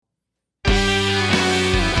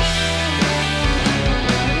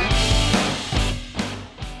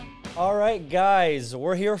right, guys,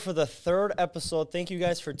 we're here for the third episode. Thank you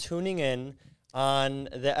guys for tuning in on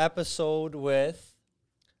the episode with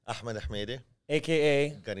Ahmed Ahmedi,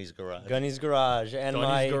 a.k.a. Gunny's Garage. Gunny's Garage, and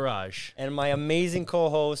my amazing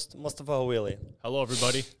co-host, Mustafa Hawili. Hello,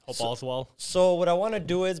 everybody. Hope all's well. So what I want to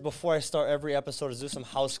do is, before I start every episode, is do some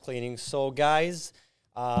house cleaning. So, guys,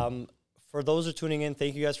 for those who are tuning in,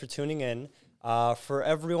 thank you guys for tuning in. For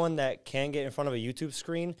everyone that can get in front of a YouTube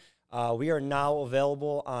screen, we are now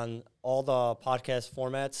available on all the podcast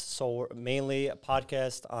formats. So we're mainly a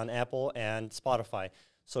podcast on Apple and Spotify.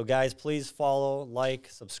 So guys, please follow, like,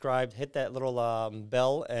 subscribe, hit that little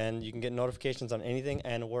bell, and you can get notifications on anything.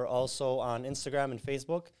 And we're also on Instagram and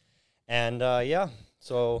Facebook. And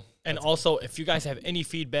so. And also, if you guys have any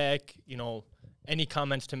feedback, any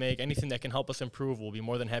comments to make, anything that can help us improve, we'll be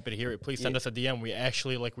more than happy to hear it. Please send us a DM.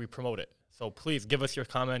 We promote it. So please give us your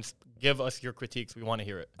comments, give us your critiques. We want to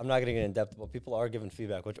hear it. I'm not going to get in depth, but people are giving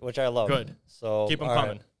feedback, which I love. Good. So keep them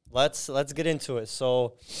coming. Right. Let's get into it.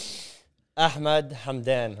 So Ahmed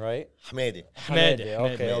Hamdan, right? Hamedi. Okay.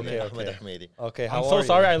 Ahmed Ahmedi. Okay. I'm so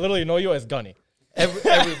sorry. I literally know you as Gunny.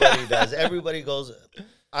 Everybody does. Everybody goes.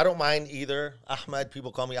 I don't mind either. Ahmed,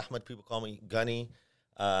 people call me Ahmed. People call me Gunny.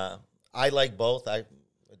 I like both.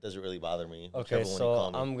 It doesn't really bother me. Okay, so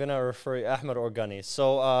I'm gonna refer you Ahmed or Gunny.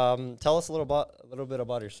 So tell us a little bit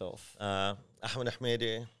about yourself. Ahmed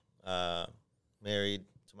Ahmedi, married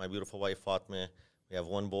to my beautiful wife Fatma. We have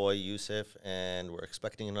one boy, Yusuf, and we're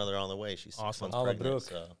expecting another on the way. She's 6 months pregnant.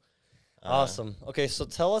 So, awesome. Okay, so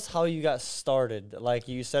tell us how you got started. Like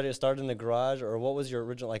you said, it started in the garage, or what was your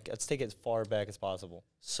original? Like, let's take it as far back as possible.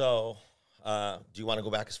 So. Do you want to go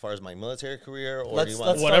back as far as my military career, or do you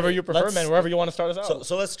want whatever you prefer, man? Wherever you want to start us out.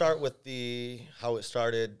 So let's start with how it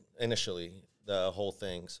started initially, the whole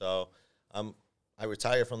thing. So, I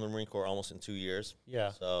retired from the Marine Corps almost in 2 years.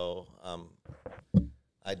 Yeah. So,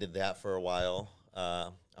 I did that for a while. I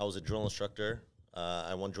was a drill instructor.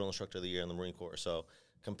 I won Drill Instructor of the Year in the Marine Corps. So,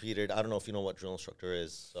 competed. I don't know if you know what drill instructor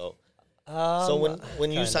is. So,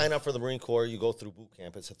 when you sign up for the Marine Corps, you go through boot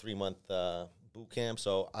camp. It's a 3-month boot camp.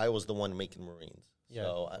 So I was the one making Marines. Yeah.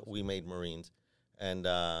 So we made Marines, and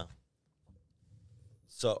you're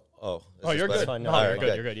good. No,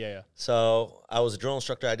 you're good. Yeah. So I was a drill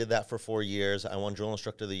instructor. I did that for 4 years. I won Drill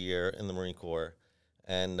Instructor of the Year in the Marine Corps,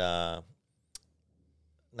 and not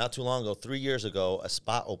too long ago, 3 years ago, a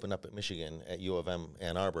spot opened up at Michigan at U of M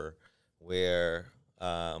Ann Arbor, where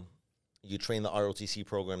you train the ROTC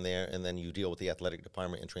program there, and then you deal with the athletic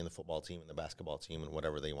department and train the football team and the basketball team and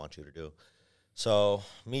whatever they want you to do. So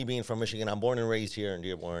me being from Michigan, I'm born and raised here in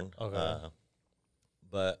Dearborn. Okay.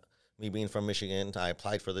 But me being from Michigan, I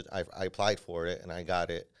applied for it and I got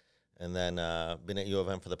it, and then been at U of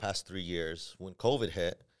M for the past 3 years. When COVID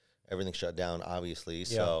hit, everything shut down, obviously. Yeah.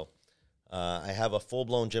 So I have a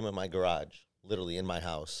full-blown gym in my garage, literally in my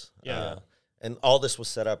house. Yeah. And all this was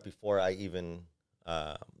set up before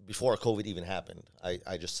before COVID even happened.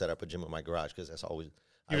 I just set up a gym in my garage because that's always.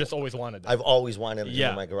 Just always wanted that. I've always wanted a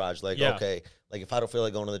gym in my garage. Okay, if I don't feel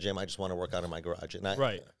like going to the gym, I just want to work out in my garage. And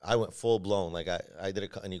I went full blown. Like I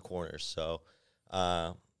didn't cut any corners. So,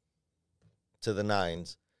 to the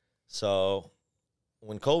nines. So,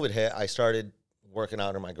 when COVID hit, I started working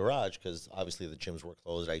out in my garage because obviously the gyms were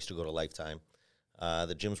closed. I used to go to Lifetime.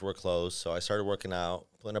 The gyms were closed, so I started working out,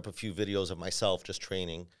 putting up a few videos of myself just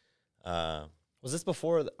training. Was this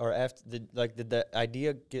before or after? Did the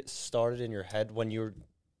idea get started in your head when you were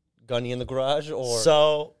Gunny in the garage, or?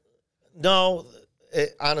 So, no,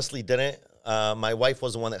 it honestly didn't. My wife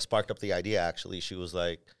was the one that sparked up the idea, actually. She was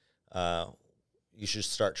like, you should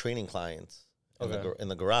start training clients in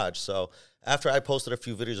the garage. So after I posted a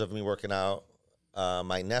few videos of me working out,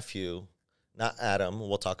 my nephew, not Adam,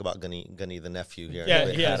 we'll talk about Gunny the nephew here.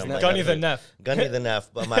 Yeah, Gunny the Neff. Gunny the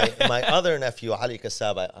Neff. But my other nephew, Ali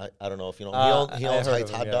Kassab, I don't know if you know, he owns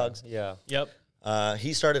Heights Hot Dogs. Yeah. Yep.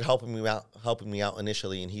 He started helping me out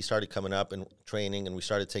initially, and he started coming up and training, and we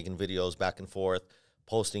started taking videos back and forth,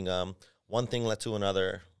 posting them. One thing led to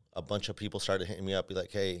another. A bunch of people started hitting me up, be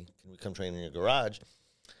like, hey, can we come train in your garage?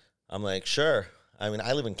 I'm like, sure. I mean,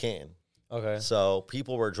 I live in Canton. Okay. So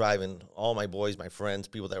people were driving, all my boys, my friends,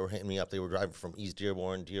 people that were hitting me up, they were driving from East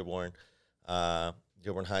Dearborn, Dearborn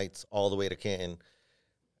Heights, all the way to Canton.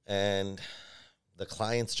 And the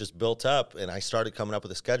clients just built up, and I started coming up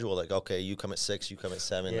with a schedule, like, okay, you come at 6, you come at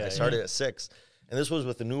 7. I started at 6. And this was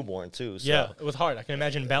with the newborn, too. So yeah, it was hard. I can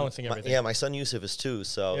imagine balancing everything. My son Yusuf is 2.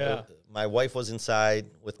 So my wife was inside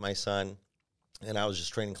with my son, and I was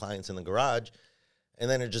just training clients in the garage. And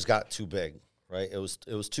then it just got too big, right? It was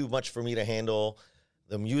too much for me to handle.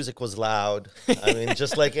 The music was loud. I mean,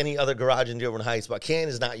 just like any other garage in Dearborn Heights, but Canton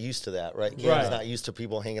is not used to that, right? Canton is not used to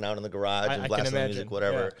people hanging out in the garage and blasting the music,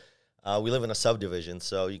 whatever. Yeah. We live in a subdivision,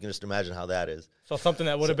 so you can just imagine how that is. So something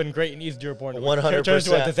that would have been great in East Dearborn 100%, turns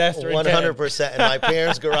to a disaster. 100%. In my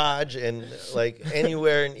parents' garage and like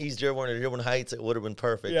anywhere in East Dearborn or Dearborn Heights, it would have been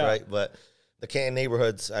perfect, right? But the Canton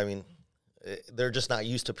neighborhoods, I mean, they're just not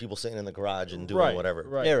used to people sitting in the garage and doing whatever.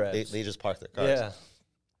 Right. Yeah, they just park their cars. Yeah.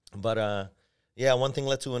 But yeah, one thing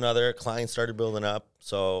led to another. Clients started building up,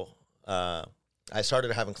 so I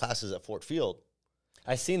started having classes at Fort Field.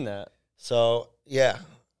 I seen that. So yeah,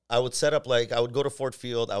 I would set up I would go to Fort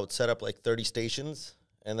Field. I would set up like 30 stations,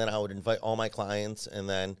 and then I would invite all my clients. And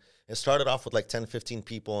then it started off with like 10, 15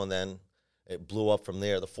 people, and then it blew up from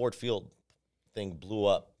there. The Fort Field thing blew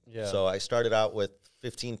up. Yeah. So I started out with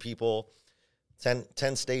 15 people,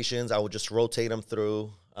 10 stations. I would just rotate them through.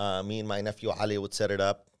 Me and my nephew Ali would set it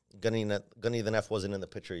up. Gunny the Neff wasn't in the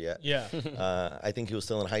picture yet. Yeah. I think he was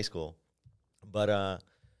still in high school. But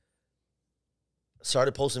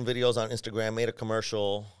started posting videos on Instagram, made a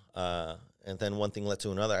commercial, and then one thing led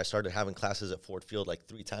to another. I started having classes at Fort Field like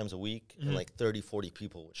 3 times a week, and like 30, 40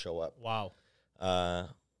 people would show up. Wow.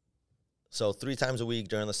 So 3 times a week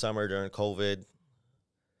during the summer, during COVID.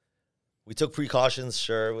 We took precautions,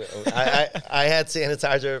 sure. I had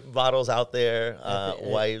sanitizer bottles out there,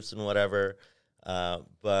 wipes and whatever.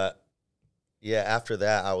 But yeah, after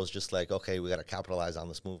that, I was just like, okay, we got to capitalize on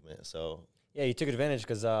this movement. So yeah, you took advantage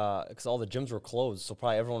because all the gyms were closed, so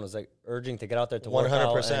probably everyone was like urging to get out there to 100%. work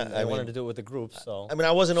out, and I wanted to do it with the group. So I mean,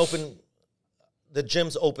 I wasn't open. The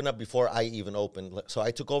gyms opened up before I even opened. So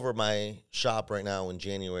I took over my shop right now in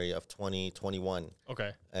January of 2021.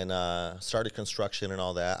 Okay. And started construction and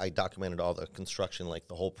all that. I documented all the construction, like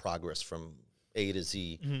the whole progress from A to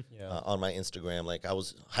Z on my Instagram. Like I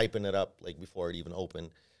was hyping it up like before it even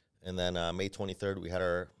opened. And then May 23rd, we had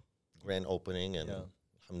our grand opening, and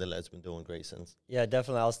alhamdulillah, it's been doing great since. Yeah,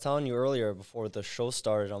 definitely. I was telling you earlier before the show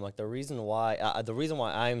started, I'm like, the reason why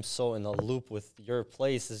I'm so in the loop with your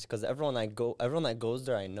place is because everyone that goes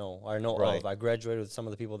there, I know of. I graduated with some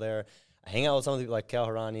of the people there. I hang out with some of the people like Cal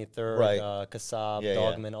Harani, Third, Kassab,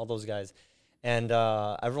 Dogman, all those guys. And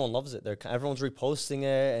everyone loves it. Everyone's reposting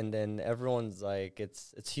it, and then everyone's like,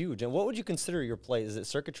 it's huge. And what would you consider your play? Is it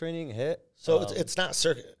circuit training, hit? So it's not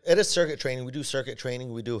circuit. It is circuit training. We do circuit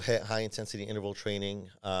training. We do hit, high intensity interval training.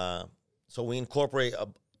 So we incorporate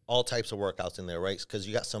all types of workouts in there, right? Because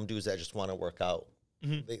you got some dudes that just want to work out.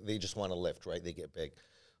 Mm-hmm. They just want to lift, right? They get big.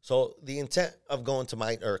 So the intent of coming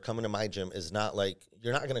to my gym is not like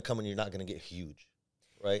you're not going to come and you're not going to get huge.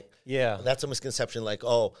 Right? Yeah. That's a misconception, like,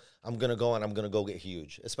 oh, I'm going to go and I'm going to go get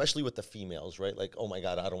huge, especially with the females, right? Like, oh, my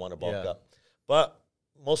God, I don't want to bulk up. But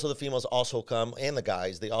most of the females also come, and the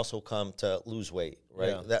guys, they also come to lose weight,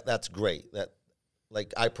 right? Yeah. That's great.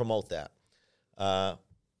 Like, I promote that.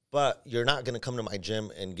 But you're not going to come to my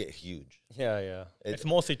gym and get huge. Yeah. It's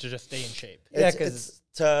mostly to just stay in shape.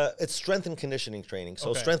 It's strength and conditioning training.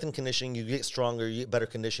 So strength and conditioning, you get stronger, you get better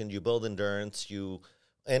conditioned, you build endurance,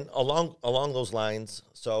 and along those lines,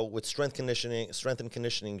 so with strength and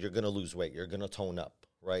conditioning, you're going to lose weight. You're going to tone up,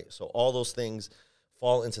 right? So all those things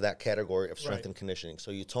fall into that category of strength and conditioning.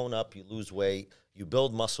 So you tone up, you lose weight, you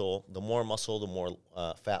build muscle. The more muscle, the more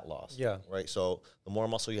fat loss. Yeah. Right? So the more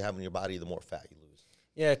muscle you have in your body, the more fat you lose.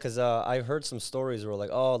 Yeah, because I heard some stories where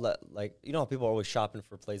like, you know how people are always shopping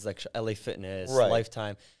for places like LA Fitness, Lifetime.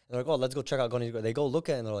 And they're like, oh, let's go check out Gunny. They go look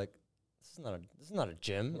at it and they're like, this is not a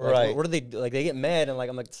gym. Like, right. What do they like? They get mad and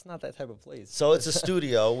I'm like, it's not that type of place. So it's a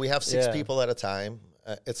studio. We have 6 people at a time.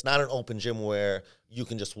 It's not an open gym where you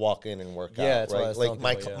can just walk in and work out. Right? Like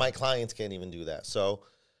my clients can't even do that. So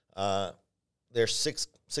there's six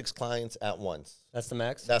clients at once. That's the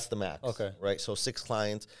max? That's the max. Okay. Right. So 6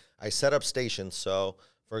 clients. I set up stations. So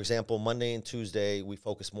for example, Monday and Tuesday we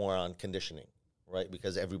focus more on conditioning, right?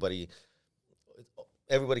 Because everybody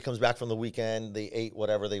comes back from the weekend, they ate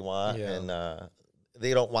whatever they want, and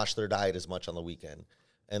they don't watch their diet as much on the weekend.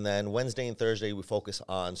 And then Wednesday and Thursday, we focus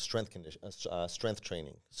on strength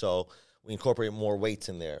training. So we incorporate more weights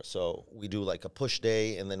in there. So we do like a push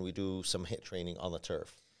day, and then we do some HIIT training on the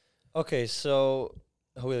turf. Okay, so,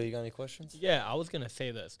 Julio, you got any questions? Yeah, I was going to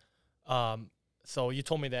say this. So you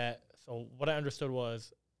told me that. So what I understood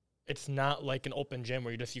was it's not like an open gym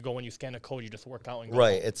where you go and you scan a code, you just work out and go.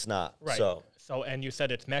 Right, it's not. Right. So and you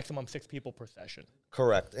said it's maximum 6 people per session.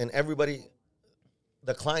 Correct. And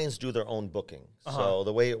the clients do their own booking. So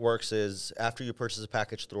the way it works is after you purchase a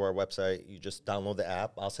package through our website, you just download the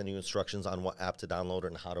app. I'll send you instructions on what app to download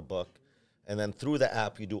and how to book. And then through the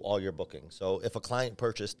app, you do all your booking. So if a client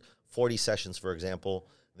purchased 40 sessions, for example,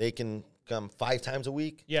 they can come 5 times a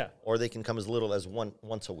week. Yeah. Or they can come as little as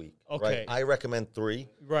once a week. Okay. Right? I recommend 3.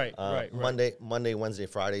 Right. Monday, Wednesday,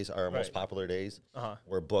 Fridays are our most popular days. Uh-huh.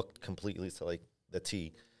 We're booked completely to like the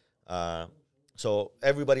T. So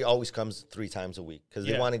everybody always comes 3 times a week because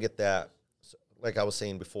they want to get that. Like I was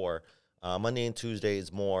saying before, Monday and Tuesday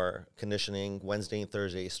is more conditioning. Wednesday and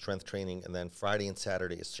Thursday is strength training, and then Friday and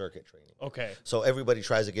Saturday is circuit training. Okay. So everybody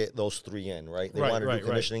tries to get those 3 in, right? They want to do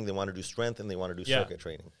conditioning, they want to do strength, and they want to do circuit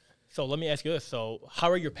training. So let me ask you this: so how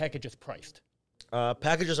are your packages priced?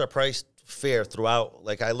 Packages are priced fair throughout.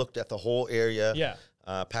 Like I looked at the whole area. Yeah.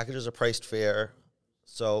 Packages are priced fair.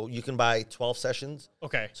 So you can buy 12 sessions.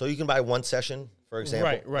 Okay. So you can buy 1 session, for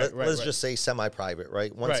example. Let's just say semi-private,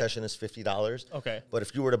 right? One session is $50. Okay. But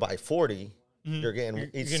if you were to buy 40, you're getting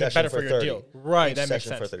each getting session better for for your 30. deal. Right, Each that makes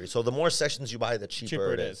session for sense. 30. So the more sessions you buy, the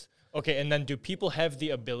cheaper it is. Okay, and then do people have the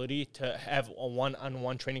ability to have a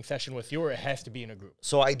one-on-one training session with you, or it has to be in a group?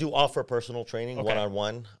 So I do offer personal training,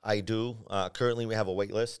 one-on-one. I do. Currently, we have a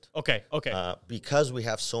wait list. Okay. Because we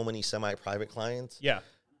have so many semi-private clients. Yeah.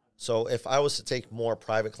 So if I was to take more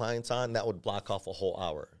private clients on, that would block off a whole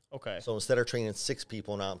hour. Okay. So instead of training 6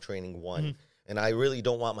 people, now I'm training 1. And I really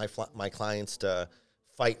don't want my clients to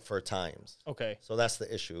fight for times. Okay. So that's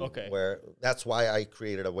the issue. Okay. Where that's why I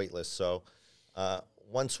created a wait list. So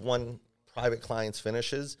once one private client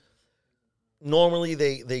finishes, normally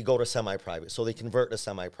they go to semi-private. So they convert to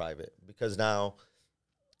semi-private because now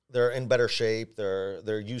they're in better shape.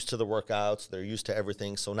 They're used to the workouts. They're used to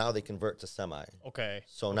everything. So now they convert to semi. Okay.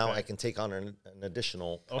 So now I can take on an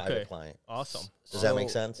additional private client. Awesome. Does that make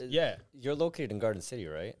sense? Yeah. You're located in Garden City,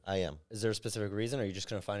 right? I am. Is there a specific reason, or are you just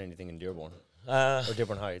couldn't find anything in Dearborn? Or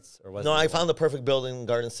Dearborn Heights? Or West No, I Dearborn? found the perfect building in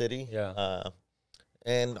Garden City. Yeah.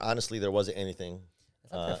 And honestly, there wasn't anything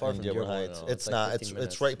not that far in from Dearborn Dearborn, Heights. though. It's It's like not. 15 It's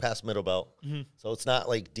minutes. right past Middle Belt. So it's not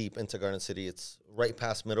like deep into Garden City. It's right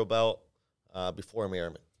past Middle Belt before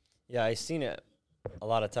Merriman. Yeah, I've seen it a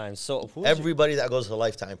lot of times. So Everybody that goes to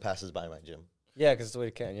Lifetime passes by my gym. yeah, because it's the way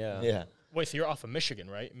you can. Yeah. Yeah. Wait, so you're off of Michigan,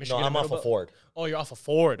 right? No, Michigan. I'm and off of Middlebelt? Ford. Oh, you're off of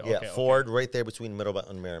Ford. Yeah, Okay, Ford, right there between Middle Belt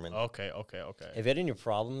and Merriman. Okay. Have you had any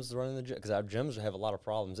problems running the gym? Because our gyms have a lot of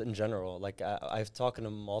problems in general. Like I've talked to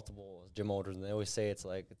multiple gym owners, and they always say it's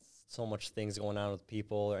so much things going on with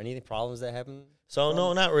people, or anything problems that happen. So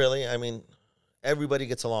no, not really. I mean, everybody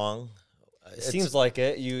gets along. It seems like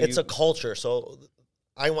it. It's a culture. So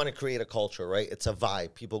I want to create a culture, right? It's a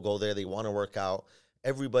vibe. People go there, they want to work out.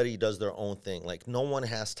 Everybody does their own thing. Like no one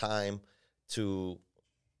has time to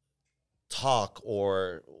talk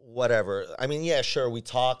or whatever. I mean, yeah, sure, we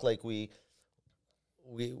talk, like we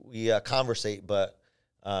conversate, but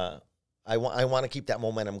I want to keep that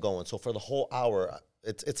momentum going. So for the whole hour,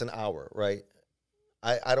 it's an hour, right?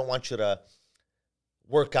 I don't want you to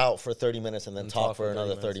work out for 30 minutes and then talk for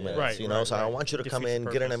another 30 minutes, Right, you know? So I want you to come Defeats in,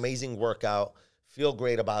 the get an purpose. amazing workout, feel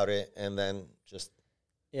great about it, and then just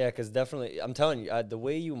Yeah, because definitely, I'm telling you, the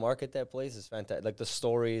way you market that place is fantastic. Like the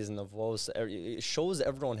stories and the voice, it shows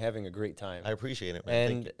everyone having a great time. I appreciate it, man.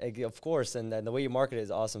 Thank you. And of course, and the way you market it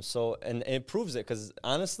is awesome. So, and it proves it because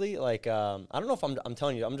honestly, like, I don't know if I'm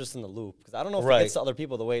telling you, I'm just in the loop because I don't know if it gets to other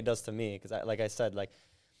people the way it does to me. Because like I said, like,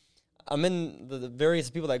 I'm in the various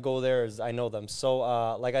people that go there, I know them. So,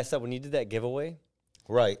 like I said, when you did that giveaway,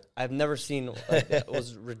 Right. I've never seen, it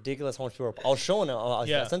was ridiculous how much people I was showing it. I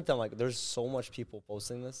Yeah. sent them, like, there's so much people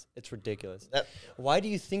posting this. It's ridiculous. That- Why do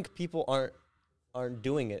you think people aren't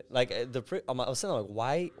doing it? Like, I was saying, like,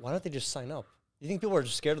 why don't they just sign up? You think people are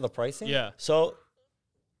just scared of the pricing? Yeah. So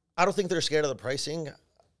I don't think they're scared of the pricing.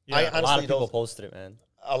 Yeah. I A lot honestly of people don't. posted it, man.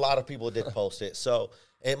 A lot of people did post it. So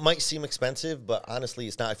it might seem expensive, but honestly,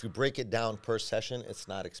 it's not. If you break it down per session, it's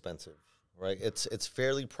not expensive, right? It's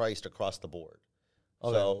fairly priced across the board.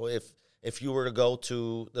 Okay. So if you were to go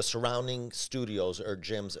to the surrounding studios or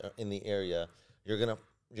gyms in the area, you're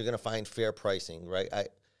gonna find fair pricing, right?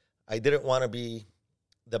 I didn't want to be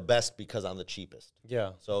the best because I'm the cheapest.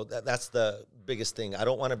 Yeah. So that's the biggest thing. I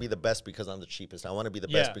don't want to be the best because I'm the cheapest. I want to be the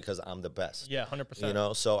best because I'm the best. Yeah, 100%. You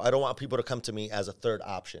know, so I don't want people to come to me as a third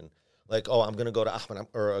option. Like, oh, I'm going to go to Ahmed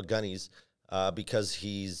or Gunny's because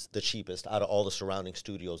he's the cheapest out of all the surrounding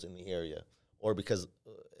studios in the area. Or because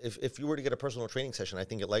if you were to get a personal training session, I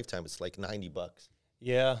think at Lifetime, it's like $90.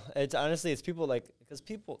 Yeah. It's honestly, it's people like, because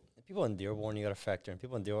people in Dearborn, you got to factor in.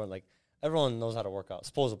 People in Dearborn, like, everyone knows how to work out,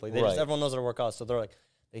 supposedly. Everyone knows how to work out. So they're like,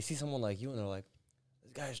 they see someone like you and they're like,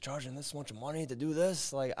 this guy's charging this much money to do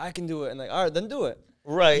this. Like, I can do it. And like, all right, then do it.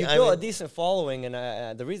 Right. You built a decent following,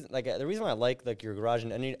 and the reason why I like your garage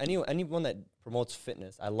and anyone that promotes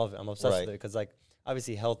fitness, I love it. I'm obsessed with it because like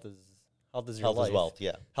obviously health is your life. Health is wealth.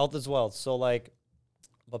 Yeah. Health is wealth. So like,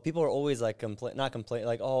 But people are always like not complain,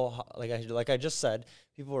 like, oh, like I just said,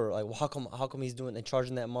 people are like, well, how come he's doing and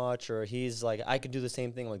charging that much, or he's like, I could do the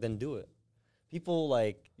same thing, like then do it. People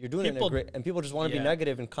like you're doing it in a great, and people just want to be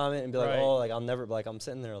negative and comment and be like, oh, like I'll never, like I'm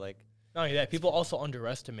sitting there like. Not only that, people also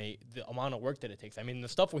underestimate the amount of work that it takes. I mean, the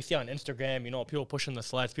stuff we see on Instagram, you know, people pushing the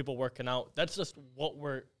sleds, people working out, that's just what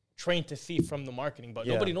we're trained to see from the marketing, but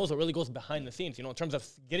nobody knows what really goes behind the scenes, you know, in terms of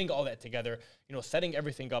getting all that together, you know, setting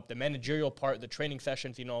everything up, the managerial part, the training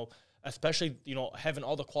sessions, you know, especially, you know, having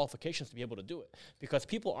all the qualifications to be able to do it, because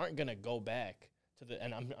people aren't going to go back to the,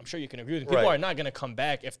 and I'm sure you can agree with me, people are not going to come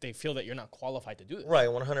back if they feel that you're not qualified to do it. Right,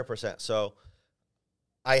 100%. So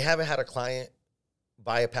I haven't had a client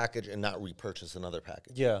buy a package and not repurchase another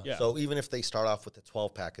package. Yeah. So even if they start off with the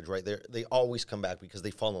 12 package, right, they always come back because they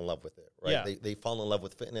fall in love with it, right? Yeah. They fall in love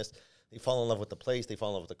with fitness. They fall in love with the place. They fall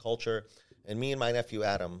in love with the culture. And me and my nephew,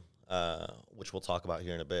 Adam, which we'll talk about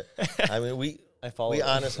here in a bit. I mean, we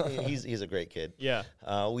honestly, he's a great kid. Yeah.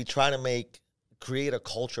 We try to create a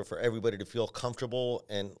culture for everybody to feel comfortable.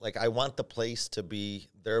 And like, I want the place to be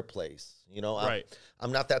their place. You know,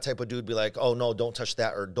 I'm not that type of dude be like, oh no, don't touch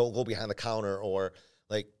that, or don't go behind the counter, or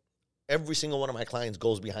like every single one of my clients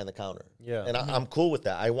goes behind the counter. Yeah. And I'm cool with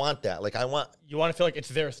that. I want that. Like You want to feel like it's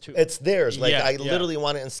theirs too. It's theirs. Like I literally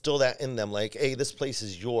want to instill that in them. Like, hey, this place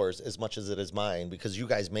is yours as much as it is mine because you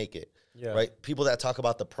guys make it. Yeah. Right. People that talk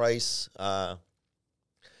about the price,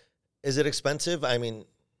 is it expensive? I mean,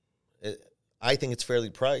 I think it's fairly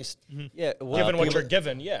priced. Mm-hmm. Yeah. Given what you're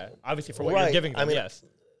given. Yeah. Obviously for what you're giving them, I mean, yes.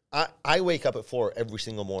 I wake up at 4 every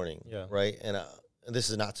single morning. Yeah. Right. And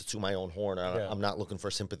this is not to toot my own horn. I'm not looking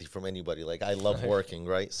for sympathy from anybody. Like, I love working,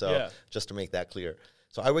 right? So just to make that clear.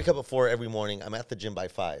 So I wake up at 4 every morning. I'm at the gym by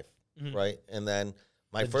 5, right? And then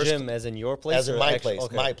my first gym, as in your place, as in my place,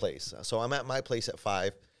 okay. my place. So I'm at my place at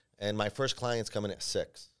 5, and my first client's coming at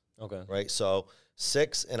 6. Okay. Right. So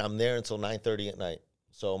 6, and I'm there until 9:30 at night.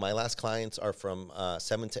 So my last clients are from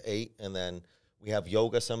 7 to 8, and then we have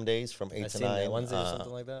yoga some days from 8 to 9. Wednesday or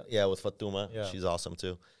something like that. Yeah, with Fatuma. Yeah. She's awesome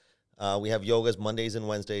too. We have yogas Mondays and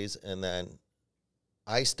Wednesdays, and then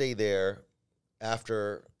I stay there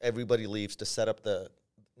after everybody leaves to set up the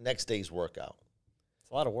next day's workout. It's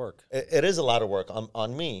a lot of work. It is a lot of work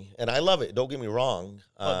on me, and I love it. Don't get me wrong.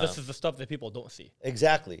 But this is the stuff that people don't see.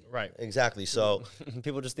 Exactly. Right. Exactly. So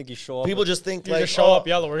people just think you show up. People just think you like, just show up,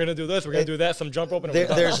 yellow. We're gonna do this. We're gonna do that. Some jump rope. And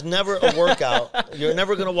there's never a workout. You're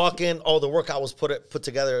never gonna walk in. Oh, the workout was put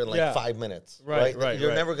together in like 5 minutes. Right.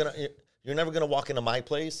 You're never gonna walk into my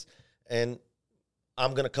place and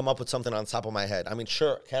I'm going to come up with something on top of my head. I mean,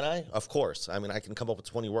 sure, can I? Of course. I mean, I can come up with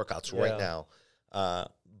 20 workouts right now.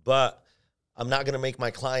 But I'm not going to make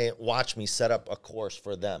my client watch me set up a course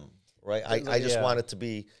for them, right? I just want it to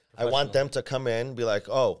be, I want them to come in and be like,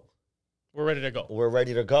 oh, we're ready to go. We're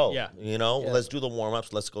ready to go. Yeah. You know, let's do the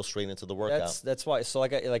warm-ups. Let's go straight into the workout. That's why. So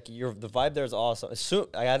like the vibe there is awesome.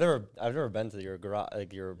 I've never been to your garage.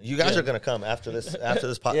 Like you guys are gonna come after this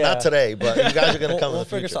not today, but you guys are gonna come. We'll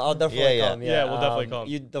figure something. I'll definitely come. Yeah, we'll definitely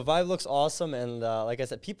come. The vibe looks awesome, and like I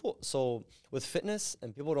said, people. So with fitness,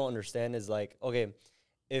 and people don't understand is like, okay,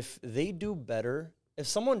 if they do better. If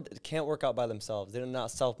someone can't work out by themselves, they're not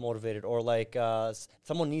self-motivated, or like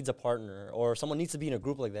someone needs a partner, or someone needs to be in a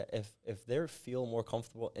group like that, if they feel more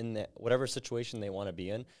comfortable in that whatever situation they want to be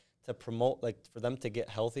in, to promote, like for them to get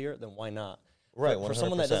healthier, then why not? Right. For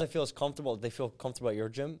someone that doesn't feel as comfortable, they feel comfortable at your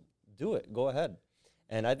gym, do it. Go ahead.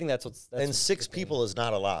 And I think that's what's. And 6 people is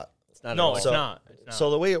not a lot. It's not. No, it's not. So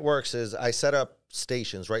the way it works is I set up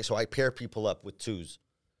stations, right? So I pair people up with 2s.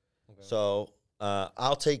 Okay. So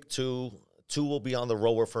I'll take 2. 2 will be on the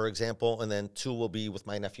rower, for example, and then 2 will be with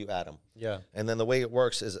my nephew, Adam. Yeah. And then the way it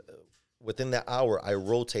works is within that hour, I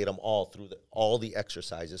rotate them all through all the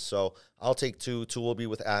exercises. So I'll take 2 will be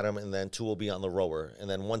with Adam, and then 2 will be on the rower. And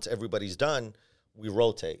then once everybody's done, we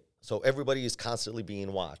rotate. So everybody is constantly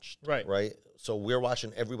being watched. Right. Right? So we're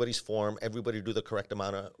watching everybody's form, everybody do the correct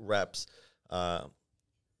amount of reps.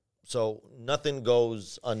 So nothing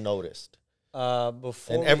goes unnoticed.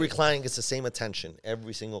 And every client gets the same attention.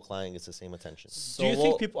 Every single client gets the same attention. So do you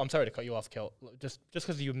think people? I'm sorry to cut you off, Kel. Just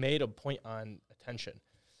because you made a point on attention,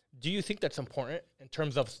 do you think that's important in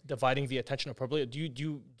terms of dividing the attention appropriately?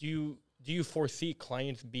 Do you foresee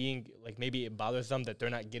clients being like, maybe it bothers them that they're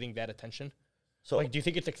not getting that attention? So like, do you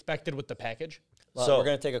think it's expected with the package? So we're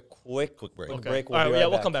gonna take a quick break. Okay. All right,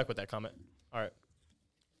 we'll come back with that comment. All right.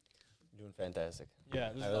 Doing fantastic. Yeah,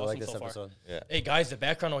 this is I really awesome like this so episode. Far. Yeah. Hey guys, the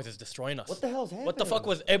background noise is destroying us. What the hell's happening? What the fuck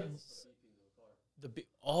was it?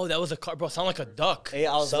 That was a car, bro. Sound like a duck. Hey,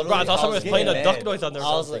 I thought someone was playing a duck noise on there.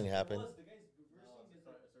 Something happened.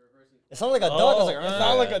 It sounds like a duck. It's like, it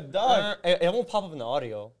sounds like a duck. It won't pop up in the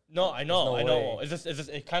audio. No, I know, no I know. way. It's just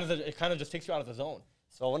it kind of just takes you out of the zone.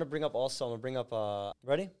 So I want to bring up also. I'm gonna bring up.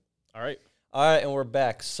 Ready? All right. All right, and we're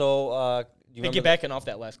back. So you remember Piggybacking off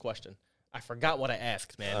that last question, I forgot what I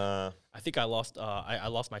asked, man. I think I lost. I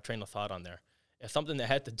lost my train of thought on there. It's something that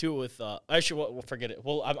had to do with. Actually, we'll forget it.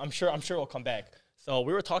 Well, I'm sure it'll come back. So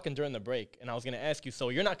we were talking during the break, and I was going to ask you. So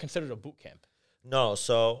you're not considered a boot camp? No,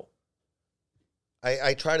 so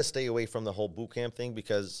I try to stay away from the whole boot camp thing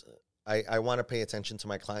because I want to pay attention to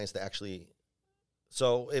my clients that actually.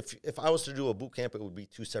 So if I was to do a boot camp, it would be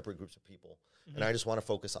two separate groups of people, and I just want to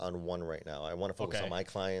focus on one right now. I want to focus on my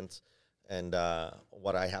clients and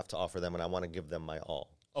what I have to offer them, and I want to give them my all.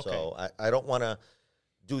 Okay. So I don't want to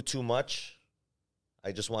do too much.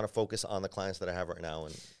 I just want to focus on the clients that I have right now.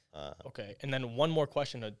 And okay, and then one more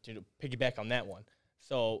question to piggyback on that one.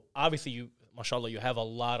 So obviously, you, mashallah, you have a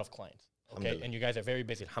lot of clients, okay, and you guys are very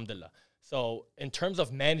busy, alhamdulillah. So in terms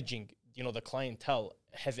of managing, the clientele,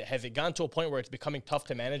 has it gone to a point where it's becoming tough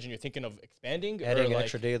to manage, and you're thinking of expanding, adding an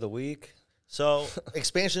extra day of the week? So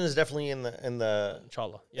expansion is definitely in the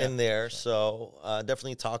inshallah, in there. So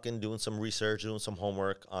definitely doing some research, doing some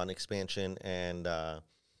homework on expansion, and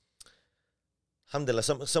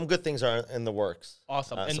alhamdulillah, some good things are in the works.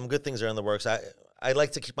 Awesome. Some good things are in the works. I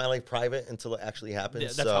like to keep my life private until it actually happens. Yeah,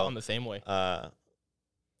 that's how I'm the same way.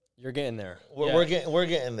 You're getting there. We're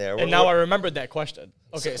getting there. And now I remembered that question.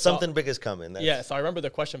 Okay, something big is coming. So I remember the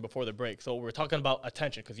question before the break. So we're talking about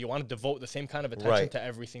attention because you want to devote the same kind of attention to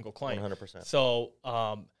every single client. 100%. So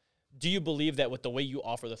do you believe that with the way you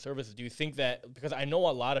offer the services, do you think that, because I know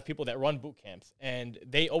a lot of people that run boot camps, and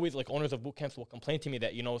they always, like owners of boot camps will complain to me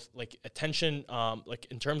that, like attention, like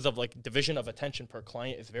in terms of like division of attention per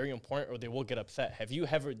client is very important, or they will get upset. Have you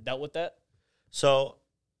ever dealt with that? So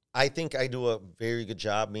I think I do a very good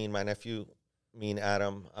job, me and my nephew, me and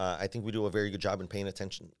Adam. I think we do a very good job in paying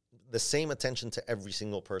attention, the same attention to every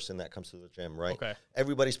single person that comes to the gym, right? Okay.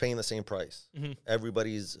 Everybody's paying the same price.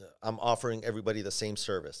 Mm-hmm. I'm offering everybody the same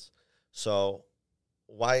service. So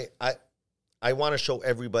why I want to show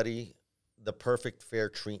everybody the perfect fair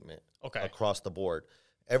treatment across the board.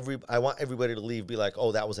 I want everybody to leave, be like,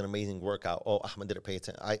 oh, that was an amazing workout. Oh, Ahmed didn't pay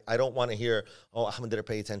attention. I don't want to hear, oh, Ahmed didn't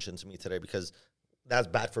pay attention to me today, because that's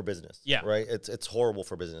bad for business. Yeah. Right? It's horrible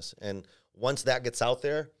for business. And once that gets out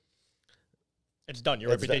there, it's done. Your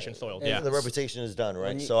reputation's soiled. Yeah. The reputation is done,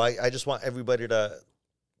 right? So I just want everybody to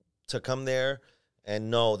come there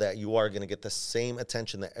and know that you are going to get the same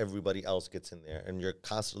attention that everybody else gets in there, and you're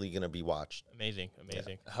constantly going to be watched. Amazing. Yeah.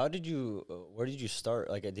 How did you, where did you start?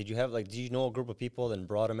 Like, did you know a group of people then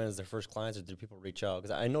brought them in as their first clients, or did people reach out?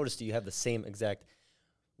 Because I noticed that you have the same exact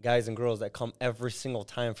guys and girls that come every single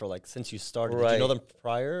time for since you started. Right. Did you know them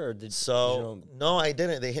prior, or No, I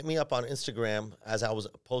didn't. They hit me up on Instagram as I was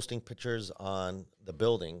posting pictures on the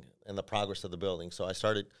building and the progress of the building. So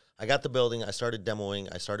I got the building, I started demoing,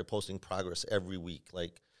 I started posting progress every week.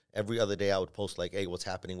 Like every other day I would post hey, what's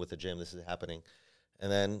happening with the gym? This is happening.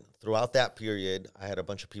 And then throughout that period, I had a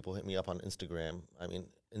bunch of people hit me up on Instagram. I mean,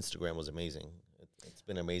 Instagram was amazing. It's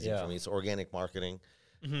been amazing for me. It's organic marketing.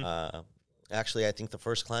 Mm-hmm. Actually, I think the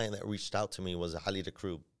first client that reached out to me was Ali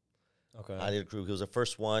Krug. Okay. Ali Krug. He was the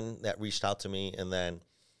first one that reached out to me, and then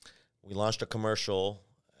we launched a commercial,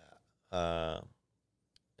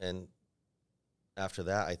 and after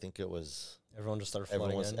that, I think it was everyone just started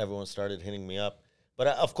flooding in. Everyone started hitting me up. But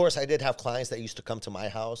of course, I did have clients that used to come to my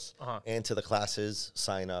house and to the classes,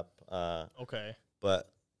 sign up.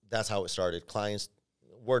 But that's how it started. Clients,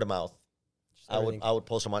 word of mouth. I would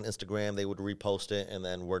post them on Instagram. They would repost it, and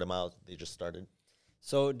then word of mouth. They just started.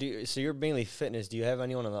 So you're mainly fitness. Do you have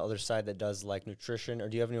anyone on the other side that does like nutrition, or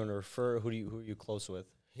do you have anyone to refer? Who are you close with?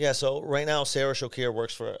 Yeah. So right now, Sarah Shokir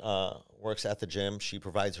works at the gym. She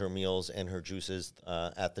provides her meals and her juices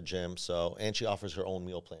at the gym. And she offers her own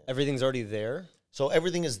meal plan. Everything's already there. So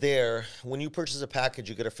everything is there. When you purchase a package,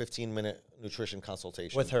 you get a 15-minute nutrition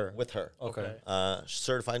consultation. With her? With her. Okay.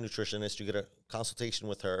 Certified nutritionist. You get a consultation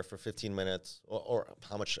with her for 15 minutes or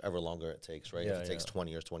how much ever longer it takes, right? If it takes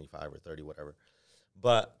 20 or 25 or 30, whatever.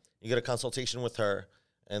 But you get a consultation with her,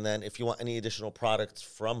 and then if you want any additional products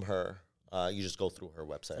from her, you just go through her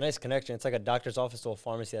website. It's a nice connection. It's like a doctor's office to a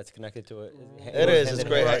pharmacy that's connected to it. It is. It's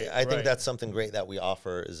great. I think that's something great that we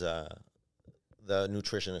offer is the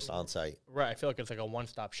nutritionist on site. Right. I feel like it's like a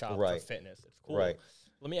one-stop shop for fitness. It's cool. Right.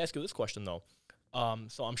 Let me ask you this question, though.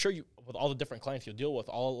 So I'm sure with all the different clients you deal with,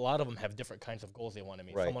 a lot of them have different kinds of goals they want to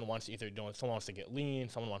meet. Right. Someone wants someone wants to get lean,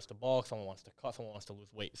 someone wants to bulk, someone wants to cut, someone wants to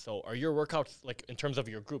lose weight. So are your workouts, like in terms of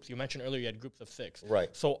your groups, you mentioned earlier you had groups of 6. Right.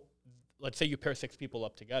 So let's say you pair 6 people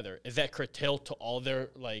up together, is that curtailed to all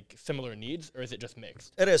their like similar needs, or is it just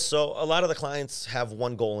mixed? It is. So a lot of the clients have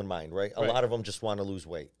one goal in mind, right? A Right. lot of them just want to lose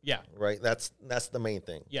weight. Yeah. Right. That's the main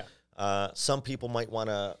thing. Yeah. Some people might want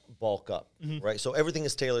to bulk up, right? So everything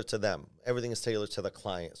is tailored to them. Everything is tailored to the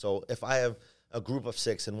client. So if I have a group of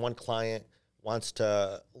 6 and one client wants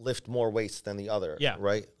to lift more weights than the other, Yeah.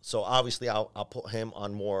 right? So obviously I'll put him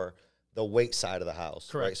on more the weight side of the house,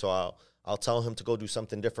 Correct. right? So I'll tell him to go do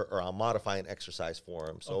something different, or I'll modify an exercise for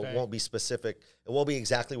him. So Okay. it won't be specific. It won't be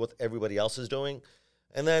exactly what everybody else is doing.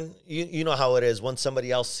 And then you know how it is when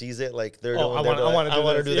somebody else sees it, like they're doing, I want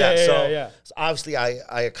to do that. this. So obviously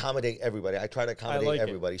I accommodate everybody. I try to accommodate like it.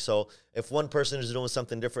 everybody. So if one person is doing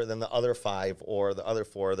something different than the other 5 or the other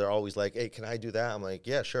 4, they're always like, hey, can I do that? I'm like,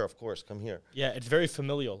 yeah, sure, of course, come here. Yeah, it's very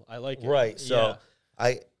familial. I like it. Right. So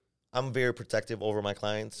Yeah. I'm very protective over my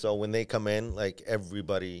clients. So when they come in, like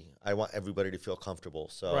I want everybody to feel comfortable.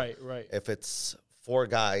 So Right. if it's 4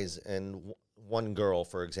 guys and 1 girl,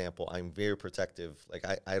 for example, I'm very protective. Like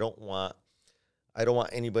I don't want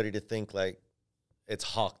anybody to think like it's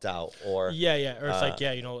hawked out or Or it's like,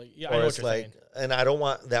 I know or what it's you're like, saying. and I don't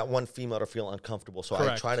want that one female to feel uncomfortable. So I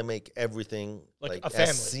Correct. try to make everything Like a as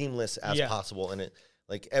family. seamless as Yeah. possible. And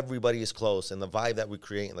like everybody is close, and the vibe that we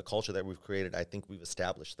create and the culture that we've created, I think we've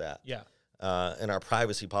established that. Yeah. In our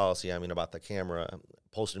privacy policy, I mean, about the camera,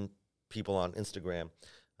 posting people on Instagram,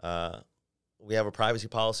 we have a privacy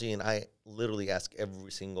policy, and I literally ask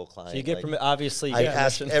every single client. So you get like, obviously you I get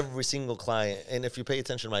ask permission. every single client, and if you pay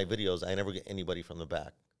attention to my videos, I never get anybody from the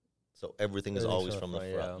back. So everything is Everything's always from the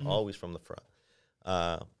front, yeah. Mhm. always from the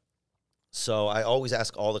front. So I always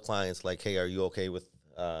ask all the clients, like, hey, are you okay with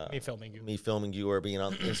Me filming you. or being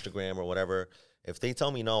on Instagram or whatever? If they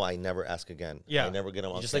tell me no, I never ask again. Yeah. I never get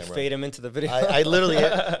them You on just camera. like fade them into the video. I literally,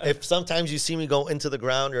 if sometimes you see me go into the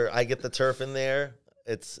ground or I get the turf in there,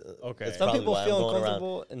 it's Okay. It's Some probably people why I'm feel going around.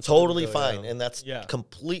 uncomfortable and some Totally people do, fine, yeah. and that's Yeah.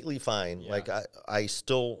 completely fine. Yeah. Like I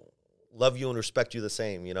still love you and respect you the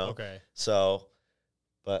same, you know. Okay. So,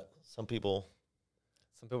 but some people.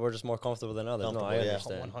 Some people are just more comfortable than others. No, I Comfortable,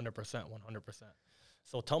 yeah. understand. 100%. 100%.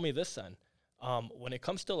 So tell me this then. When it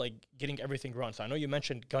comes to like getting everything run, so I know you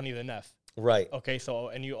mentioned Gunny the Neff. Right. Okay, so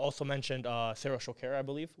and you also mentioned Sarah Shokera, I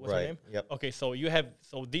believe, was her Right. name. Yep. Okay, so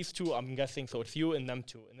these 2, I'm guessing, so it's you and them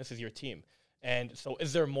 2, and this is your team. And so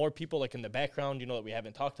is there more people like in the background, that we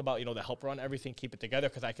haven't talked about, that help run everything, keep it together?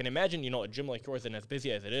 Because I can imagine, a gym like yours, and as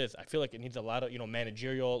busy as it is, I feel like it needs a lot of,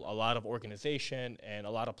 managerial, a lot of organization, and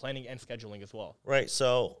a lot of planning and scheduling as well. Right.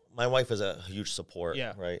 So my wife is a huge support.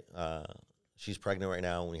 Yeah. Right. She's pregnant right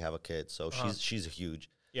now, and we have a kid, so she's huge.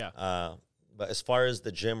 Yeah. But as far as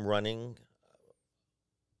the gym running,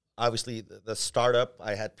 obviously the startup,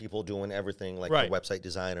 I had people doing everything, like Right. the website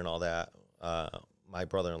design and all that. My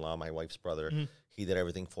brother-in-law, my wife's brother, he did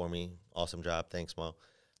everything for me. Awesome job. Thanks, Mo.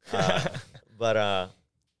 But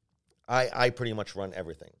I pretty much run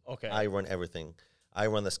everything. Okay. I run everything. I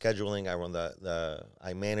run the scheduling. I run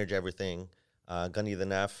I manage everything. Gunny the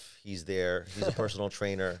Neff, he's there. He's a personal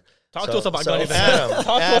trainer. Talk to us about Gunny the Adam, Neff.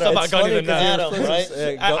 Talk to us about It's Gunny funny the 'cause Neff.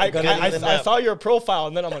 Adam, right? I saw your profile,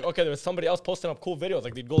 and then I'm like, okay, there was somebody else posting up cool videos.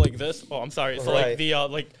 Like they'd go like this. Oh, I'm sorry. So like Right. the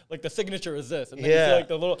like the signature is this, and then you Yeah. see like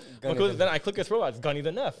the little. Gunny Then I click his profile. It's Gunny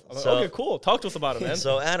the Neff. I'm like, So- okay, cool. Talk to us about it, man.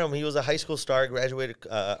 So Adam, he was a high school star, graduated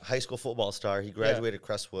high school football star. He graduated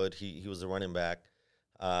Crestwood. He was a running back,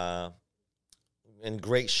 in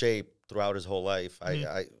great shape throughout his whole life.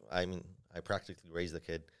 I mean, I practically raised the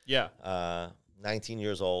kid. Yeah. 19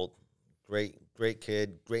 years old, great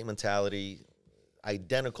kid, great mentality,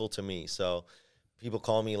 identical to me. So people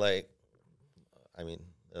call me like, I mean,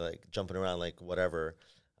 they're like jumping around like whatever.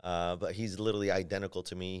 But he's literally identical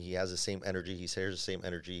to me. He has the same energy. He shares the same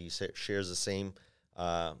energy. He shares the same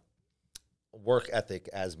work ethic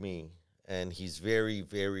as me. And he's very,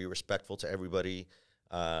 very respectful to everybody,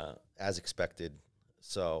 as expected.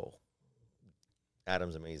 So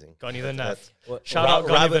Adam's amazing. Gunny the Neff. What- Shout out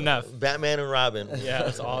Gunny the Neff. Batman and Robin. Yeah,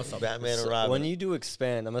 that's awesome. Batman and So Robin. when you do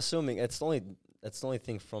expand, I'm assuming that's the only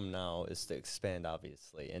thing from now is to expand,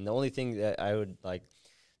 obviously. And the only thing that I would like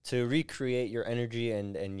to recreate your energy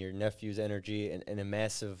and your nephew's energy in a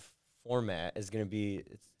massive format is going to be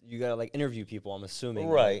you got to like interview people. I'm assuming,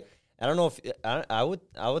 Right. I don't know if I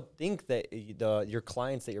would think that your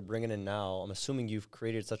clients that you're bringing in now, I'm assuming you've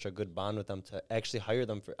created such a good bond with them to actually hire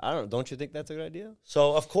them for. I don't know. Don't you think that's a good idea?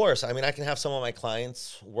 So, of course, I mean, I can have some of my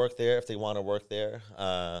clients work there if they want to work there.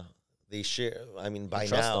 They share, I mean, by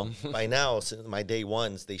trust now, since my day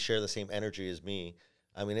ones, they share the same energy as me.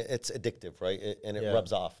 I mean, it's addictive, right? And it Yeah.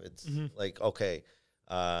 rubs off. It's like, okay,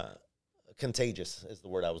 can contagious is the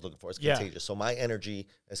word I was looking for. It's Yeah. contagious. So my energy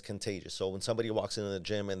is contagious. So when somebody walks into the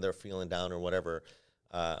gym and they're feeling down or whatever,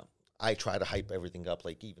 I try to hype everything up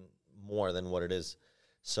like even more than what it is.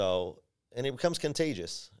 So, and it becomes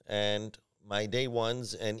contagious. And my day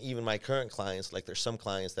ones and even my current clients, like there's some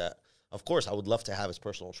clients that, of course, I would love to have as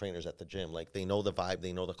personal trainers at the gym. Like they know the vibe,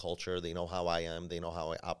 they know the culture, they know how I am, they know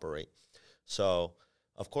how I operate. So,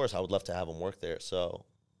 of course, I would love to have them work there. So,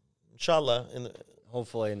 inshallah,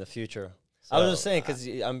 Hopefully in the future. I was just saying because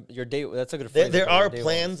your date. That's a good phrase. there like, are your day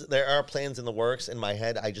plans. ones. There are plans in the works in my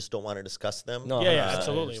head. I just don't want to discuss them. No, Yeah, 100%,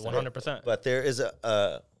 absolutely, I understand. 100%. But there is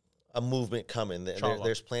a movement coming. Inshallah.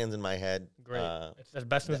 There's plans in my head. Great. It's the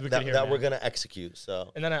best news we that, could hear. that man. we're gonna execute.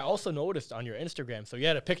 So And then I also noticed on your Instagram, so you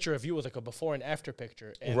had a picture of you with like a before and after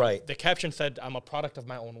picture. And Right. the caption said, "I'm a product of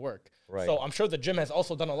my own work." Right. So I'm sure the gym has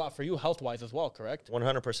also done a lot for you health-wise as well, correct?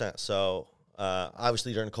 100%. So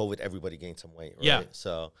obviously during COVID, everybody gained some weight. Right? Yeah.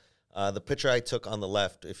 So the picture I took on the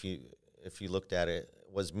left, if you looked at it,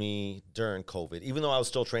 was me during COVID. Even though I was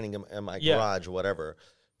still training in my garage or whatever,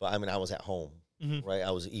 but I mean I was at home, right?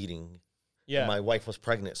 I was eating. Yeah. My wife was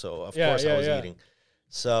pregnant, so of Yeah, course I was yeah. eating.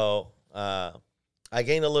 So I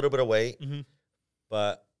gained a little bit of weight,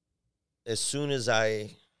 but as soon as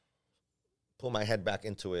I put my head back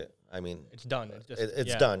into it, I mean, It's done. It's, just, it's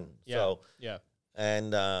yeah. done. Yeah. So Yeah.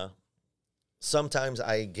 and sometimes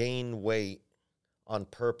I gain weight on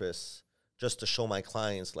purpose just to show my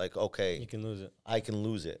clients, like, okay, You can lose it. I can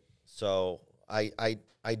lose it. So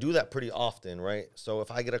I do that pretty often, right? So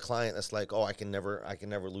if I get a client that's like, oh, I can never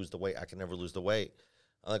lose the weight. I can never lose the weight.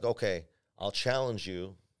 I'm like, okay, I'll challenge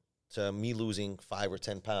you to me losing 5 or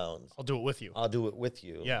 10 pounds. I'll do it with you. I'll do it with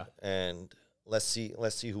you. Yeah. And let's see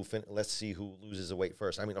who loses the weight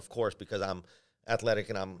first. I mean, of course, because I'm athletic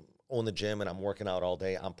and I'm on the gym and I'm working out all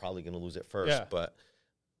day, I'm probably going to lose it first. Yeah. But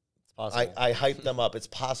It's possible. I hype them up. It's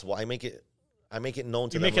possible. I make it known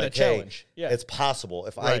to You them. make it a like, hey, challenge. Yeah. it's possible.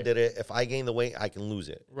 If I Right. did it, if I gain the weight, I can lose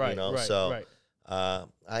it. Right, You know. right, So right.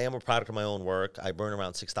 I am a product of my own work. I burn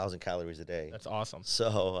around 6,000 calories a day. That's awesome.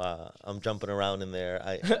 So I'm jumping around in there.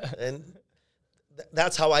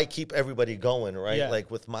 That's how I keep everybody going, right? Yeah.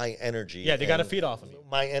 Like with my energy. Yeah, they got to and feed off of me.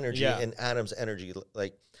 my energy Yeah. and Adam's energy.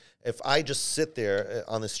 Like if I just sit there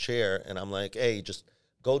on this chair and I'm like, hey, just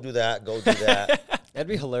go do that, go do that. That'd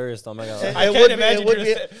be hilarious, though. I'm not gonna lie. I can't imagine would you're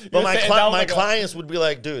be, just- but you're my sitting down like a- clients would be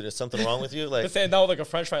like, dude, is something wrong with you? Like, Let's say that with like a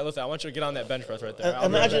French fry. Listen, I want you to get on that bench press right there. I'll be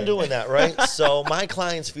imagine right there. doing that, right? So my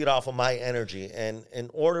clients feed off of my energy, and in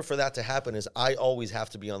order for that to happen, is I always have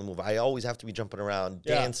to be on the move. I always have to be jumping around,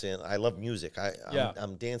 Yeah. dancing. I love music.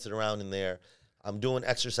 I'm dancing around in there. I'm doing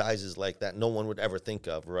exercises like that no one would ever think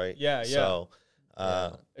of, right? Yeah, yeah. So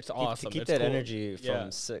It's awesome. To keep It's that cool. energy from Yeah.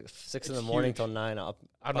 six in It's the morning huge. till 9 up.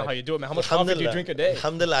 I don't know how you do it, man. How much coffee do you drink a day?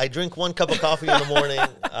 Alhamdulillah, I drink 1 cup of coffee in the morning.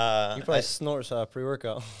 You probably snort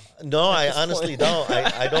pre-workout. No, I honestly don't.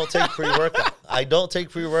 I don't take pre-workout. I don't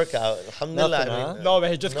take pre-workout. Alhamdulillah. Nothing, I huh? mean, No,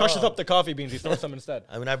 man. He just crushes No. up the coffee beans. He snorts them instead.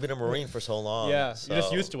 I mean, I've been a Marine for so long. Yeah, so you're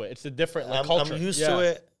just used to it. It's a different like, I'm culture. used Yeah. to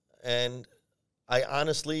it, and I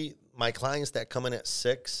honestly, my clients that come in at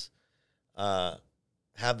 6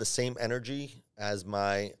 have the same energy as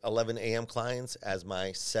my 11 a.m. clients, as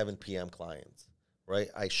my 7 p.m. clients, right?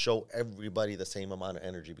 I show everybody the same amount of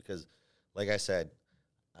energy because, like I said,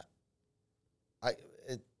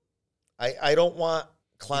 I don't want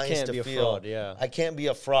clients can't to be a feel fraud, yeah. I can't be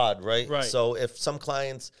a fraud, right? Right. So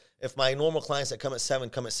if my normal clients that come at 7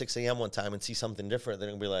 come at 6 a.m. one time and see something different, they're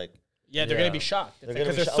gonna be like, Yeah, they're gonna be shocked. they're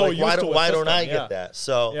Because gonna they're be so like, used to a why don't system. I Yeah. get that?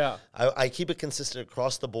 So Yeah. I keep it consistent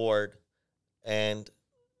across the board, and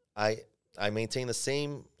I maintain the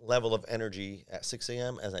same level of energy at 6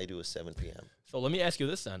 a.m. as I do at 7 p.m. So let me ask you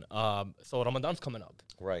this then. So Ramadan's coming up.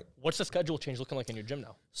 Right. What's the schedule change looking like in your gym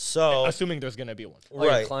now? So Assuming there's gonna be one. All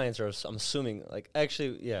your right. clients are, I'm assuming, like,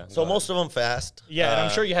 actually, yeah. So most of them fast. Yeah, and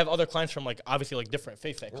I'm sure you have other clients from like obviously like different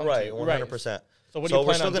faiths that come to Right, you. 100%. So what do you we're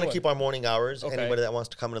plan still on going to doing? keep our morning hours. Okay. Anybody that wants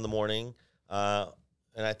to come in the morning, and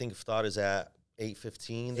I think Iftar is at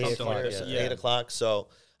 8:15, Something like that, yeah. 8 o'clock. So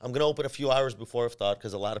I'm going to open a few hours before Iftar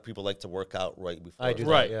because a lot of people like to work out right before. I do Iftar.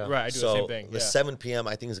 that. Right, Yeah. right. I do So the same thing. the Yeah. 7 p.m.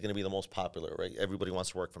 I think is going to be the most popular, right? Everybody wants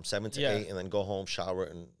to work from 7 to Yeah. 8 and then go home, shower,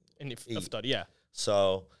 and And if eat. study, yeah.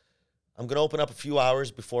 so I'm going to open up a few hours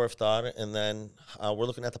before Iftar, and then we're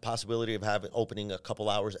looking at the possibility of opening a couple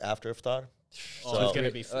hours after Iftar. So So- it's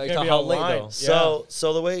gonna be. It's Like, gonna be how a late, line. though?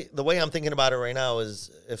 So the way I'm thinking about it right now is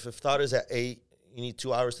if Iftar is at 8, you need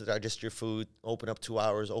 2 hours to digest your food. Open up 2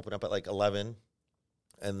 hours. Open up at like 11,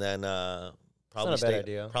 and then Probably not a bad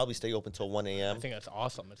idea. Probably stay open till 1 a.m. I think that's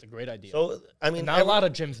awesome. It's a great idea. So I mean, And not a lot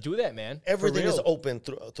of gyms do that, man. For everything is real. open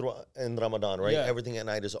through in Ramadan, right? Yeah. Everything at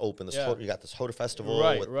night is open. You got this Hoda festival,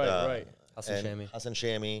 Right, with, right. Hassan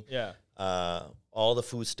Shami. Yeah. All the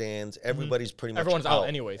food stands. Everybody's pretty much Everyone's out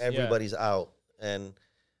anyways, yeah. Everybody's out, and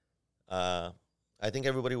I think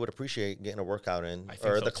everybody would appreciate getting a workout in, I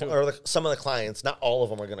think so, too. some of the clients. Not all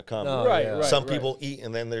of them are going to come. No, Right, yeah. right. Some people eat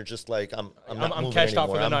and then they're just like, I'm not moving cashed out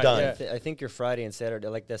anymore. for the I'm night, done. yeah. I think your Friday and Saturday,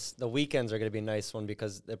 like this, the weekends are going to be a nice one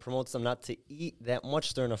because it promotes them not to eat that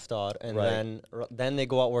much during iftar, and Right. then they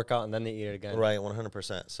go out, work out, and then they eat it again. Right,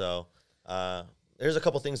 100%. So there's a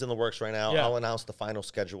couple things in the works right now. Yeah. I'll announce the final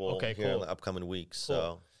schedule Okay, here in cool. the upcoming weeks. Cool.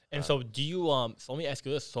 So And so do you, so let me ask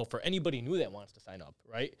you this. So for anybody new that wants to sign up,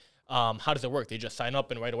 right? How does it work? They just sign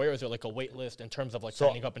up and right away, or is there like a wait list in terms of like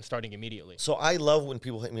signing up and starting immediately? So I love when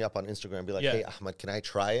people hit me up on Instagram and be like, Yeah. hey, Ahmed, can I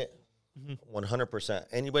try it? 100%.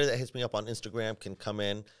 Anybody that hits me up on Instagram can come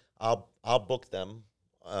in. I'll book them.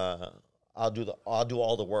 I'll do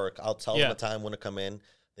all the work. I'll tell them the time when to come in.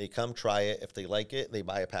 They come try it. If they like it, they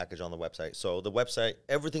buy a package on the website. So the website,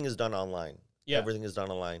 everything is done online. Yeah. Everything is done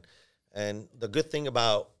online. And the good thing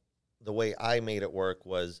about the way I made it work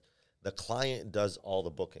was the client does all the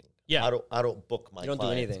booking. Yeah. I don't book my You don't do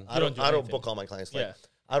clients. anything. I don't anything. book all my clients. Like, Yeah.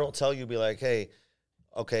 I don't tell you, be like, hey,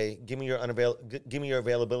 okay, give me your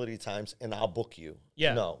availability times and I'll book you.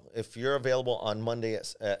 Yeah. No. If you're available on Monday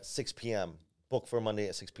at 6 p.m., book for Monday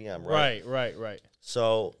at 6 p.m., right? Right.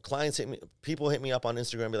 So people hit me up on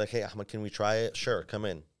Instagram and be like, hey, Ahmed, can we try it? Sure, come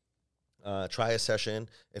in. Try a session.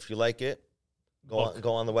 If you like it, go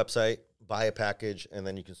on the website, buy a package, and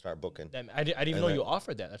then you can start booking. I didn't even know you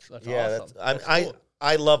offered that. That's Yeah, awesome.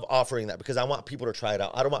 I love offering that because I want people to try it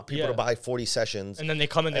out. I don't want people to buy 40 sessions. And then they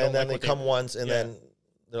come and they come once and then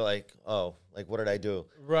they're like, oh, like what did I do?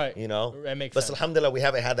 Right. You know? That makes but sense. alhamdulillah, we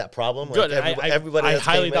haven't had that problem. Good. Like everybody I that's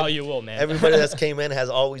highly came in- doubt you will, man. Everybody that's came in has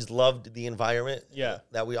always loved the environment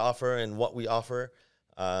that we offer and what we offer.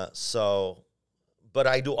 But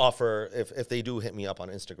I do offer, if they do hit me up on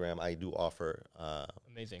Instagram, I do offer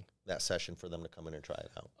Amazing. that session for them to come in and try it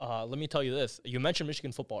out. Let me tell you this. You mentioned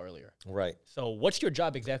Michigan football earlier. Right. So what's your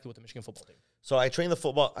job exactly with the Michigan football team? So I train the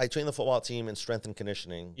football team in strength and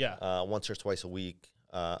conditioning. Yeah. Once or twice a week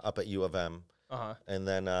up at U of M. Uh-huh. And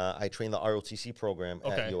then I train the ROTC program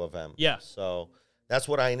at U of M. Yeah. So that's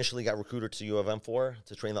what I initially got recruited to U of M for,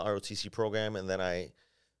 to train the ROTC program. And then I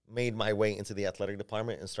made my way into the athletic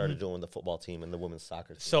department and started doing the football team and the women's soccer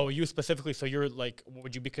team. So you specifically, so you're like,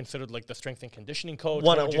 would you be considered like the strength and conditioning coach?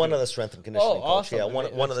 One of the strength and conditioning coach. awesome. Yeah, I mean, one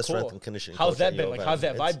of the that's strength cool. and conditioning How's coach that at been? U of Like, M. how's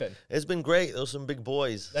that vibe been? It's been great. Those are some big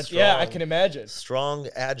boys. I can imagine. Strong,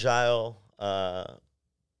 agile.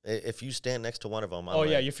 If you stand next to one of them,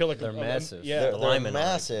 You feel like They're massive. Yeah. they're linemen are.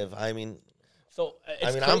 massive. I mean, So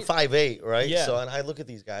I'm 5'8", right? Yeah. So and I look at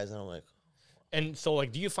these guys and I'm like, And so,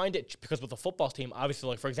 like, do you find it, because with the football team, obviously,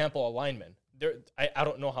 like, for example, a lineman, I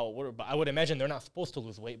don't know how it works, but I would imagine they're not supposed to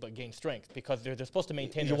lose weight but gain strength because they're supposed to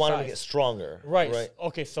maintain you their want size. them to get stronger, Right.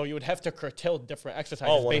 Okay, so you would have to curtail different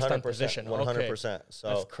exercises based on position. 100%. So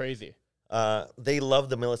That's crazy. they love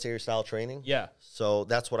the military style training. Yeah. So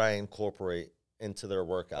that's what I incorporate into their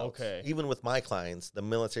workouts. Okay. Even with my clients, the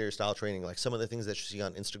military style training, like some of the things that you see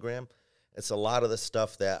on Instagram, it's a lot of the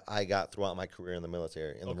stuff that I got throughout my career in the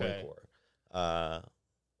military, in the Marine Corps.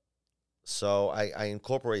 So I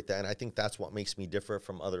incorporate that, and I think that's what makes me differ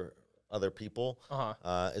from other people.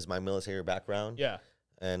 Is my military background. Yeah.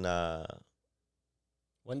 And How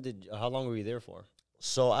long were you there for?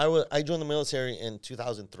 so I joined the military in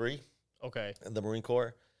 2003 Okay. in the Marine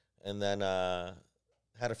Corps, and then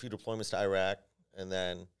had a few deployments to Iraq, and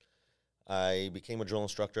then I became a drill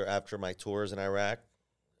instructor after my tours in Iraq,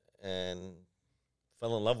 and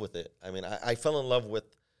fell in love with it. I mean, I fell in love with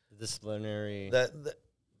The disciplinary.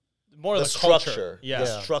 More the of the structure. culture. Yeah.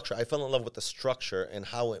 The structure. I fell in love with the structure and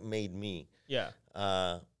how it made me. Yeah.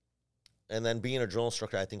 And then being a drill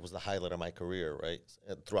instructor, I think, was the highlight of my career, right?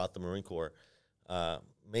 Throughout the Marine Corps.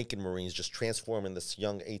 Making Marines, just transforming this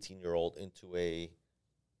young 18-year-old into a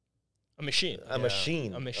machine.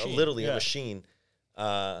 machine. A machine. Literally Yeah. a machine.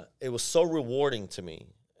 It was so rewarding to me.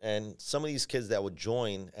 And some of these kids that would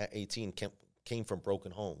join at 18 came from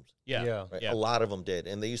broken homes. Yeah. Right? Yeah. A lot of them did.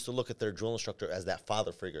 And they used to look at their drill instructor as that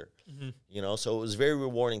father figure. Mm-hmm. You know, so it was very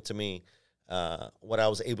rewarding to me what I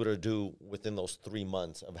was able to do within those 3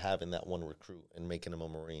 months of having that one recruit and making him a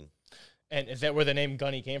Marine. And is that where the name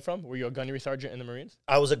Gunny came from? Were you a gunnery sergeant in the Marines?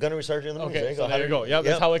 I was a gunnery sergeant in the Marines. Okay, so there you go. Yep,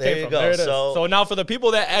 that's how it there came you from. go. There it is. So, So now for the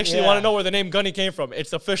people that actually Yeah. want to know where the name Gunny came from,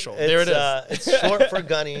 it's official. There it is. It's short for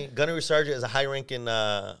Gunny. Gunnery sergeant is a high rank in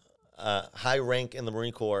the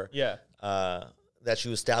Marine Corps. Yeah. that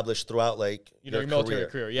you establish throughout like your military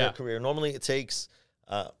career. Yeah, your career. Normally, it takes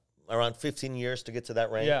around 15 years to get to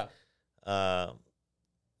that rank. Yeah.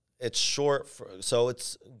 It's short, so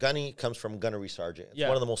it's Gunny comes from gunnery sergeant. It's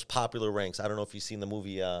one of the most popular ranks. I don't know if you've seen the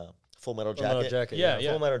movie Full Metal Jacket. Full Metal Jacket,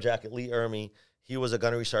 yeah. Full Metal Jacket. Lee Ermey, he was a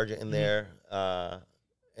gunnery sergeant in there, and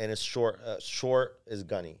it's short. Short is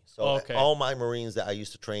Gunny. So all my Marines that I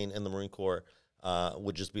used to train in the Marine Corps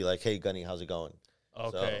would just be like, "Hey, Gunny, how's it going?"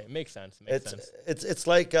 Okay, so makes sense. It's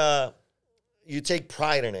like you take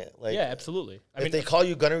pride in it. Like, yeah, absolutely. If they call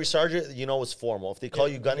you gunnery sergeant, you know it's formal. If they call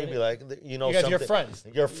you Gunny, be like, you know, you guys, something. you're friends.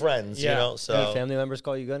 You're friends, you know. So any family members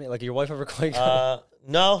call you Gunny? Like your wife ever call you Gunny?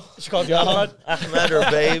 No. She calls you Ahmed? Ahmed or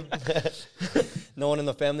babe. No one in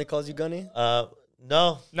the family calls you Gunny?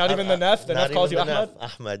 No. Not even the Nef? The Nef calls you Ahmed?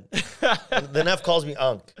 Ahmed. The Nef calls me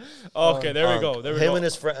Unk. Okay, there we go.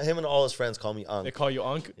 Him and all his friends call me Unk. They call you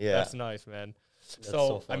Unk? Yeah. That's nice, man.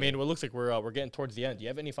 So I mean, it looks like we're getting towards the end. Do you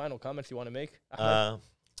have any final comments you want to make?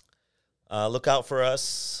 Look out for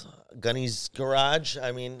us, Gunny's Garage.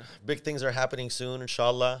 I mean, big things are happening soon,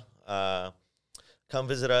 inshallah. Come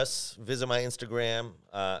visit us. Visit my Instagram.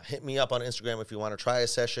 Hit me up on Instagram if you want to try a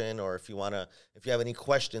session, or if you have any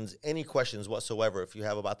questions whatsoever. If you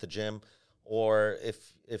have about the gym, or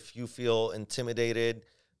if you feel intimidated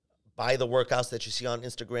by the workouts that you see on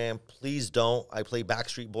Instagram, please don't. I play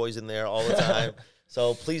Backstreet Boys in there all the time.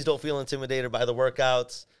 So please don't feel intimidated by the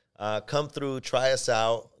workouts. Come through, try us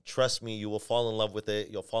out. Trust me, you will fall in love with it.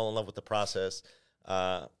 You'll fall in love with the process.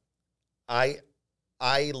 I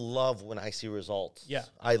love when I see results. Yeah.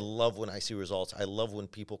 I love when I see results. I love when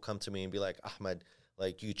people come to me and be like, Ahmed,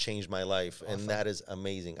 like, you changed my life. Awesome. And that is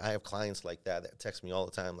amazing. I have clients like that text me all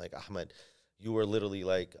the time, like, Ahmed, you were literally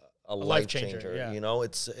like a life changer. Yeah. You know,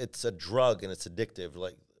 it's a drug and it's addictive,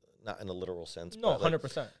 like not in a literal sense. No, but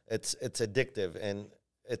 100%. It's addictive, and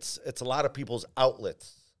it's a lot of people's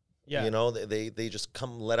outlets. Yeah. You know, they just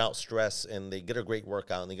come let out stress, and they get a great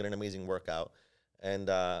workout, and they get an amazing workout. And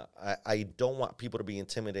I don't want people to be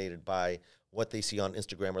intimidated by what they see on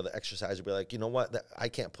Instagram or the exercise. Or be like, you know what, I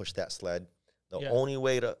can't push that sled. The only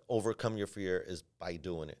way to overcome your fear is by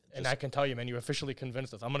doing it. And I can tell you, man, you officially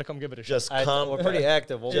convinced us. I'm gonna come give it a just shot. Come. We're pretty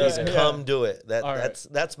active. Come do it. Right.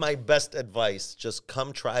 That's my best advice. Just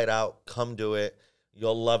come try it out. Come do it.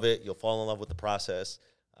 You'll love it. You'll fall in love with the process.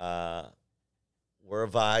 We're a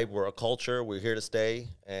vibe. We're a culture. We're here to stay.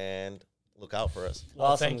 And look out for us. Well,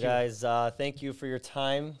 awesome, guys. Thank you for your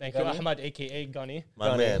time. Thank you, Ahmed, a.k.a. Gunny.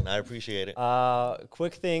 My man, I appreciate it.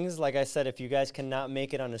 Quick things. Like I said, if you guys cannot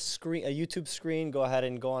make it on a YouTube screen, go ahead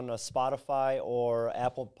and go on a Spotify or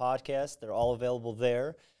Apple Podcast. They're all available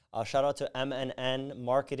there. Shout out to MNN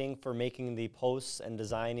Marketing for making the posts and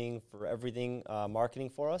designing for everything marketing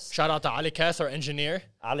for us. Shout out to Ali Kass, our engineer.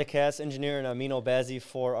 Ali Kass, engineer, and Amino Bazzi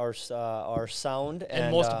for our sound.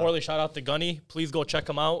 And most importantly, shout out to Gunny. Please go check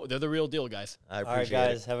them out. They're the real deal, guys. I appreciate it. All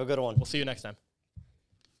right, guys. Have a good one. We'll see you next time.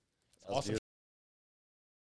 Awesome.